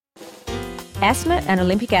Asthma and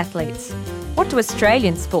Olympic athletes. What do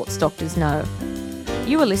Australian sports doctors know?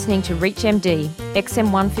 You are listening to ReachMD,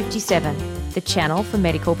 XM157, the channel for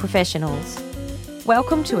medical professionals.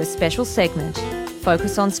 Welcome to a special segment,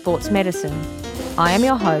 Focus on Sports Medicine. I am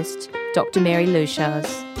your host, Dr. Mary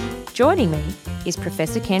Leuchars. Joining me is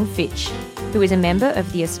Professor Ken Fitch, who is a member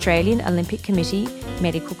of the Australian Olympic Committee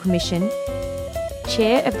Medical Commission,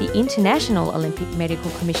 Chair of the International Olympic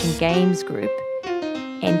Medical Commission Games Group,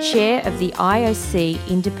 and Chair of the IOC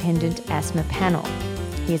Independent Asthma Panel.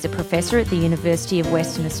 He is a professor at the University of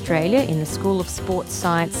Western Australia in the School of Sports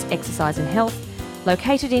Science, Exercise and Health,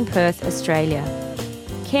 located in Perth, Australia.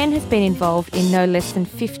 Ken has been involved in no less than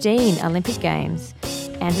 15 Olympic Games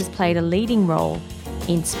and has played a leading role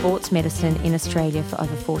in sports medicine in Australia for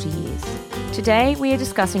over 40 years. Today we are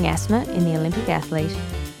discussing asthma in the Olympic athlete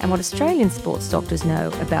and what Australian sports doctors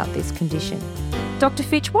know about this condition. Dr.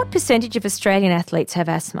 Fitch, what percentage of Australian athletes have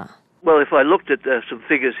asthma? Well, if I looked at some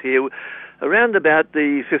figures here, around about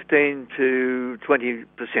the 15 to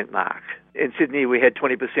 20% mark. In Sydney we had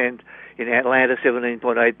 20%, in Atlanta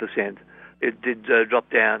 17.8%. It did drop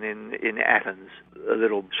down in Athens a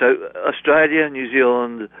little. So Australia, New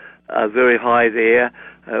Zealand are very high there,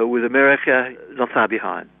 with America not far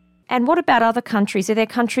behind. And what about other countries? Are there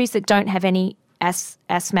countries that don't have any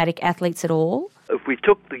asthmatic athletes at all? If we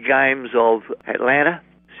took the games of Atlanta,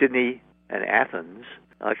 Sydney and Athens,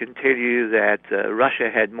 I can tell you that Russia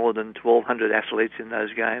had more than 1,200 athletes in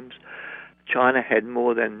those games. China had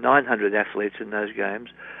more than 900 athletes in those games.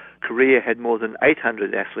 Korea had more than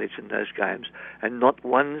 800 athletes in those games. And not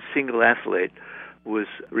one single athlete was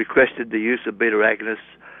requested the use of beta-agonists.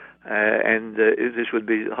 And this would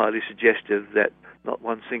be highly suggestive that not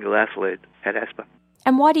one single athlete had asthma.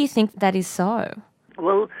 And why do you think that is so?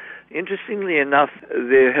 Well, interestingly enough,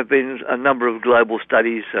 there have been a number of global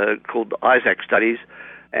studies called the ISAC studies,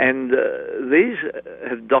 and these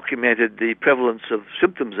have documented the prevalence of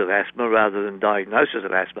symptoms of asthma rather than diagnosis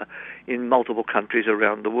of asthma in multiple countries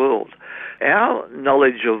around the world. Our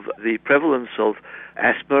knowledge of the prevalence of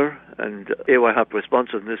asthma and airway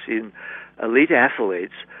hyperresponsiveness in elite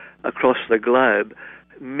athletes across the globe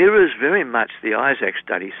mirrors very much the ISAC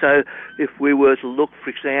study. So if we were to look,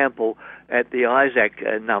 for example, at the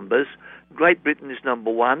ISAC numbers, Great Britain is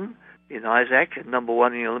number one in ISAC and number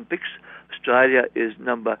one in the Olympics. Australia is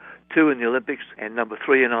number two in the Olympics and number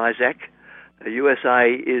three in ISAC. The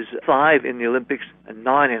USA is 5 in the Olympics and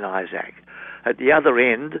 9 in ISAC. At the other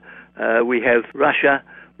end, we have Russia,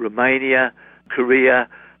 Romania, Korea.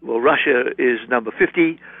 Well, Russia is number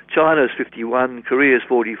 50, China is 51, Korea is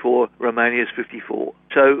 44, Romania is 54.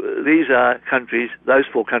 So these are countries, those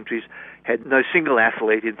 4 countries, had no single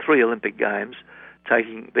athlete in 3 Olympic Games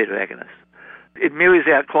taking beta-agonists. It mirrors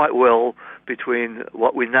out quite well between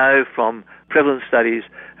what we know from prevalence studies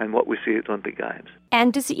and what we see at Olympic Games.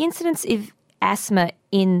 And does the incidence of asthma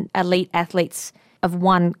in elite athletes of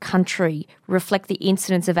one country reflect the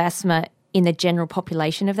incidence of asthma in the general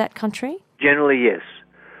population of that country? Generally, yes.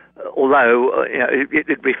 Although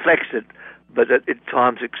it reflects it, but at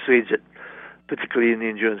times exceeds it, particularly in the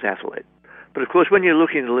endurance athlete. But of course, when you're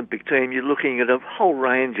looking at an Olympic team, you're looking at a whole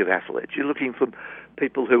range of athletes. You're looking for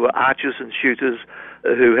people who are archers and shooters,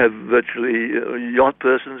 who have virtually yacht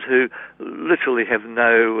persons who literally have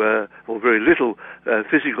no or very little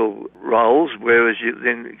physical roles, whereas you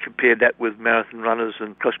then compare that with marathon runners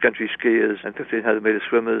and cross-country skiers and 1,500-metre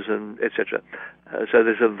swimmers and etc. So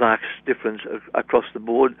there's a vast difference across the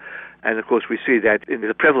board. And, of course, we see that in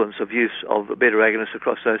the prevalence of use of beta-agonists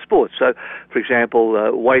across those sports. So, for example,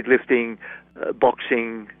 weightlifting,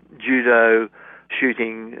 boxing, judo,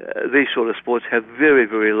 shooting, these sort of sports have very,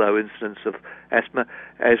 very low incidence of asthma.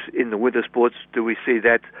 As in the winter sports, do we see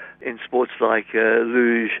that in sports like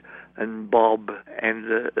luge and bob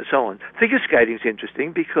and so on. Figure skating is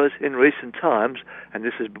interesting because in recent times, and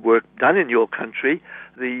this is work done in your country,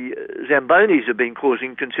 the Zambonis have been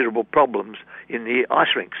causing considerable problems in the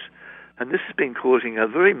ice rinks. And this has been causing a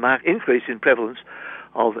very marked increase in prevalence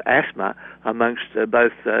of asthma amongst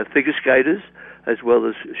both figure skaters as well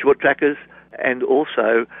as short trackers and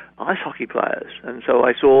also ice hockey players. And so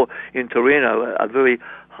I saw in Torino a very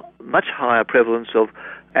much higher prevalence of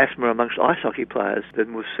asthma amongst ice hockey players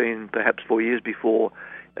than was seen perhaps 4 years before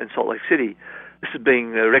in Salt Lake City. This is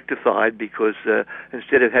being rectified because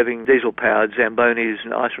instead of having diesel-powered Zambonis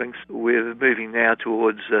and ice rinks, we're moving now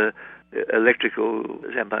towards electrical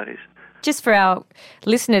Zambonis. Just for our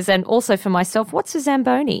listeners and also for myself, what's a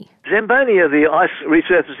Zamboni? Zamboni are the ice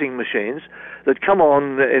resurfacing machines that come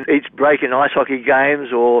on in each break in ice hockey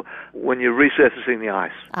games or when you're resurfacing the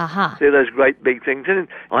ice. Aha. They're those great big things. And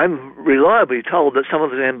I'm reliably told that some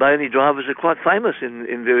of the Zamboni drivers are quite famous in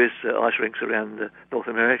various ice rinks around North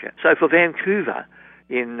America. So for Vancouver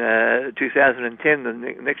in 2010, the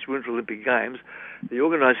next Winter Olympic Games, the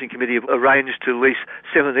organising committee have arranged to lease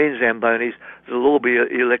 17 Zambonis that will all be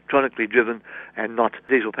electronically driven and not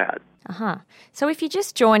diesel-powered. So if you're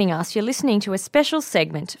just joining us, you're listening to a special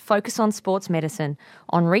segment, Focus on Sports Medicine,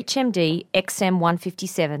 on ReachMD XM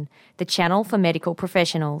 157, the channel for medical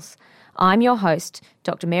professionals. I'm your host,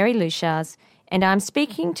 Dr. Mary Leuchars, and I'm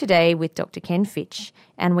speaking today with Dr. Ken Fitch,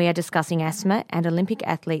 and we are discussing asthma and Olympic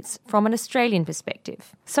athletes from an Australian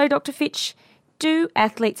perspective. So, Dr. Fitch, do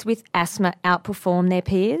athletes with asthma outperform their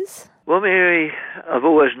peers? Well, Mary, I've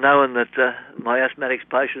always known that my asthmatic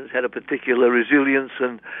patients had a particular resilience,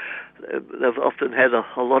 and they've often had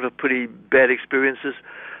a lot of pretty bad experiences,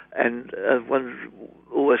 and one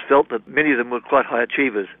always felt that many of them were quite high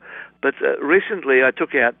achievers. But recently I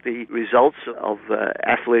took out the results of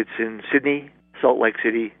athletes in Sydney, Salt Lake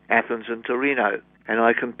City, Athens and Torino, and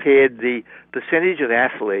I compared the percentage of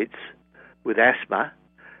athletes with asthma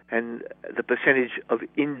and the percentage of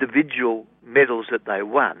individual medals that they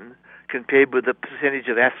won compared with the percentage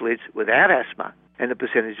of athletes without asthma and the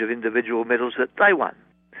percentage of individual medals that they won.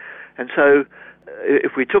 And so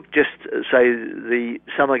if we took just, say, the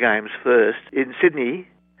Summer Games first, in Sydney,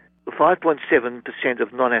 5.7%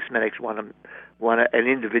 of non-asthmatics won an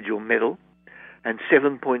individual medal and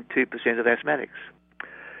 7.2% of asthmatics.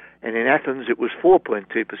 And in Athens, it was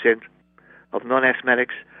 4.2% of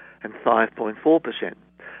non-asthmatics and 5.4%.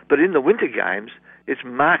 But in the Winter Games, it's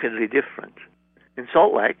markedly different. In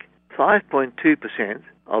Salt Lake, 5.2%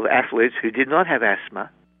 of athletes who did not have asthma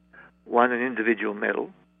won an individual medal,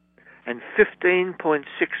 and 15.6%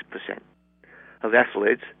 of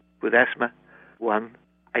athletes with asthma won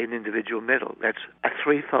an individual medal. That's a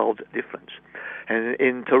threefold difference. And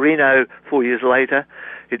in Torino, 4 years later,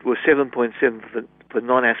 it was 7.7% for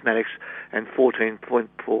non-asthmatics and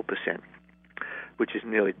 14.4%, which is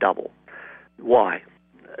nearly double. Why?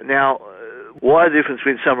 Now, why the difference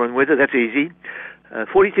between summer and winter? That's easy.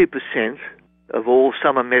 42% of all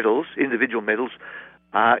summer medals, individual medals,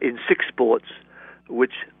 are in 6 sports,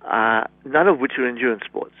 none of which are endurance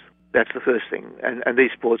sports. That's the first thing. And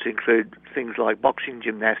these sports include things like boxing,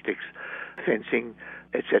 gymnastics, fencing,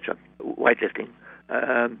 etc., weightlifting.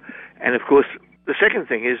 And of course, the second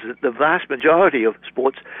thing is that the vast majority of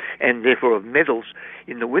sports, and therefore of medals,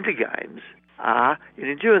 in the Winter Games are in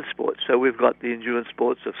endurance sports. So we've got the endurance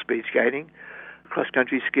sports of speed skating,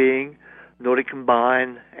 cross-country skiing, Nordic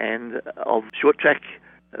combine, and of short track.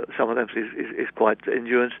 Some of them is quite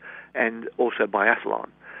endurance, and also biathlon.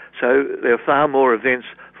 So there are far more events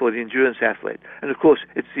for the endurance athlete. And of course,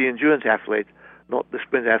 it's the endurance athlete, not the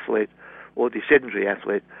sprint athlete or the sedentary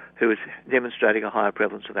athlete, who is demonstrating a higher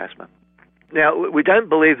prevalence of asthma. Now, we don't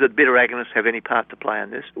believe that bitter agonists have any part to play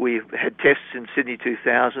in this. We've had tests in Sydney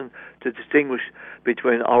 2000 to distinguish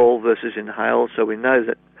between oral versus inhaled, so we know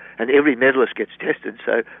that, and every medalist gets tested,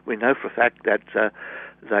 so we know for a fact that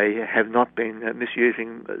they have not been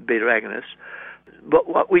misusing beta agonists. But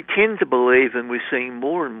what we tend to believe, and we're seeing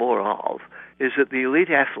more and more of, is that the elite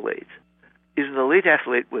athlete is an elite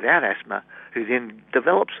athlete without asthma who then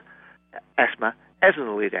develops asthma as an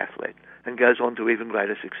elite athlete and goes on to even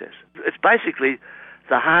greater success. It's basically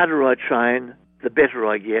the harder I train, the better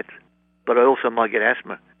I get, but I also might get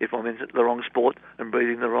asthma if I'm in the wrong sport and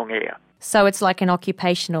breathing the wrong air. So it's like an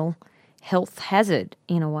occupational health hazard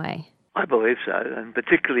in a way. I believe so, and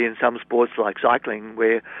particularly in some sports like cycling,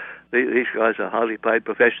 where these guys are highly paid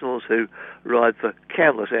professionals who ride for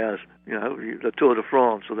countless hours. You know, the Tour de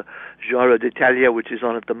France or the Giro d'Italia, which is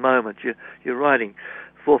on at the moment. You're riding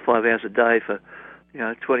 4 or 5 hours a day for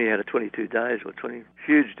 20 out of 22 days, or 20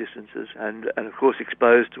 huge distances, and of course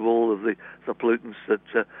exposed to all of the pollutants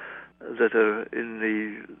that are in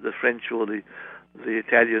the French or the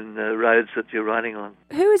Italian roads that you're riding on.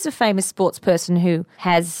 Who is a famous sports person who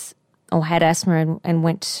has or had asthma and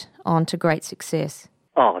went on to great success?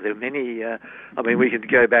 Oh, there are many. We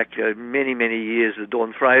could go back many, many years.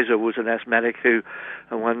 Dawn Fraser was an asthmatic who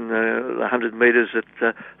won the 100 metres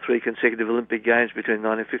at 3 consecutive Olympic Games between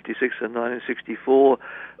 1956 and 1964.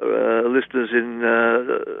 Listeners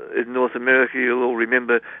in North America, you'll all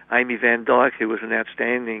remember Amy Van Dyke, who was an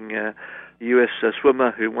outstanding US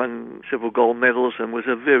swimmer who won several gold medals and was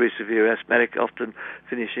a very severe asthmatic, often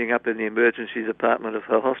finishing up in the emergency department of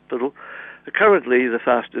her hospital. Currently, the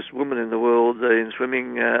fastest woman in the world in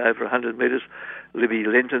swimming over 100 metres, Libby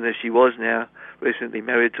Lenton, as she was now, recently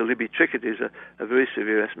married to Libby Trickett, is a very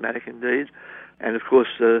severe asthmatic indeed. And of course,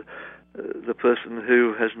 the person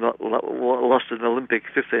who has not lost an Olympic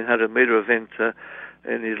 1500-metre event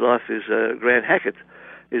in his life is Grant Hackett,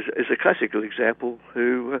 is a classical example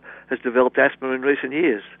who has developed asthma in recent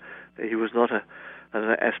years. He was not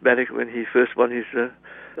an asthmatic when he first won his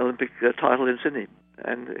Olympic title in Sydney.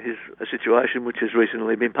 And his situation, which has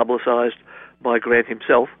recently been publicised by Grant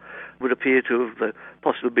himself, would appear to have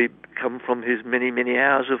possibly come from his many, many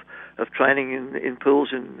hours of training in pools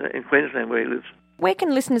in Queensland where he lives. Where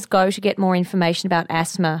can listeners go to get more information about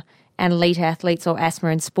asthma and elite athletes or asthma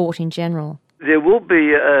in sport in general? There will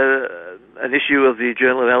be an issue of the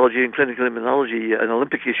Journal of Allergy and Clinical Immunology, an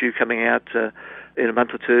Olympic issue coming out in a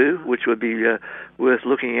month or two, which would be worth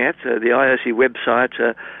looking at. The IOC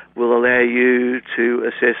website will allow you to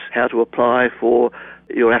assess how to apply for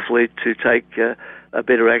your athlete to take a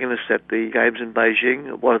beta agonist at the Games in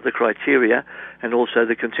Beijing, what are the criteria, and also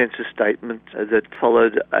the consensus statement that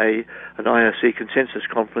followed an IOC consensus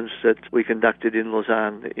conference that we conducted in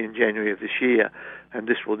Lausanne in January of this year. And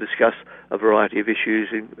this will discuss a variety of issues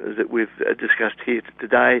that we've discussed here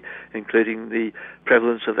today, including the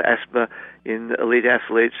prevalence of asthma in elite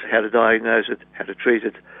athletes, how to diagnose it, how to treat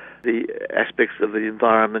it, the aspects of the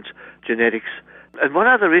environment, genetics. And one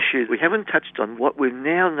other issue we haven't touched on, what we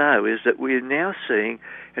now know is that we're now seeing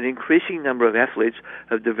an increasing number of athletes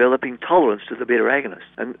of developing tolerance to the beta agonist.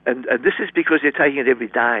 And this is because they're taking it every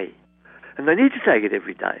day. And they need to take it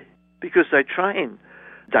every day because they train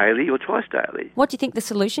daily or twice daily. What do you think the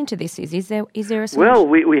solution to this is? Is there a solution? Well,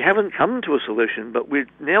 we haven't come to a solution, but we're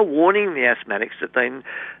now warning the asthmatics that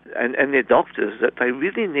and their doctors that they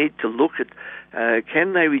really need to look at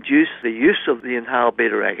can they reduce the use of the inhaled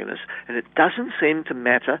beta agonist, and it doesn't seem to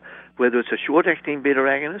matter whether it's a short-acting beta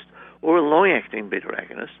agonist or a long-acting beta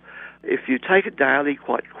agonist. If you take it daily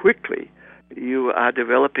quite quickly, you are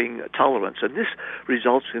developing tolerance, and this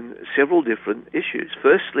results in several different issues.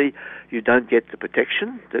 Firstly, you don't get the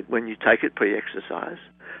protection that when you take it pre-exercise.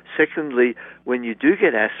 Secondly, when you do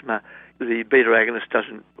get asthma, the beta agonist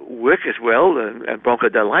doesn't work as well and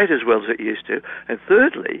bronchodilate as well as it used to. And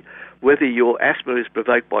thirdly, whether your asthma is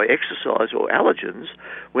provoked by exercise or allergens,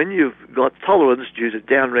 when you've got tolerance due to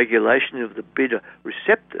downregulation of the beta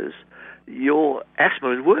receptors, your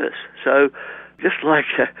asthma is worse. So just like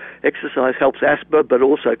exercise helps asthma, but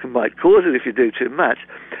also might cause it if you do too much,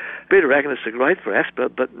 beta agonists are great for asthma,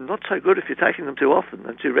 but not so good if you're taking them too often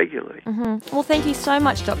and too regularly. Mm-hmm. Well, thank you so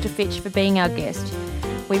much, Dr. Fitch, for being our guest.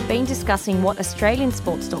 We've been discussing what Australian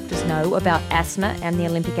sports doctors know about asthma and the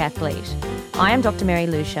Olympic athlete. I am Dr. Mary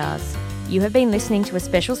Leuchars. You have been listening to a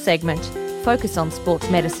special segment, Focus on Sports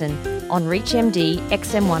Medicine, on ReachMD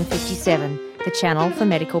XM157, the channel for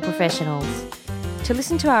medical professionals. To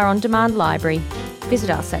listen to our on-demand library, visit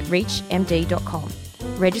us at reachmd.com.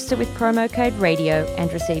 Register with promo code RADIO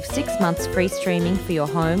and receive 6 months free streaming for your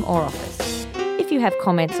home or office. If you have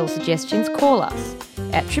comments or suggestions, call us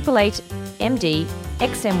at 888 MD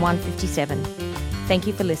XM157. Thank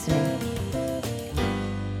you for listening.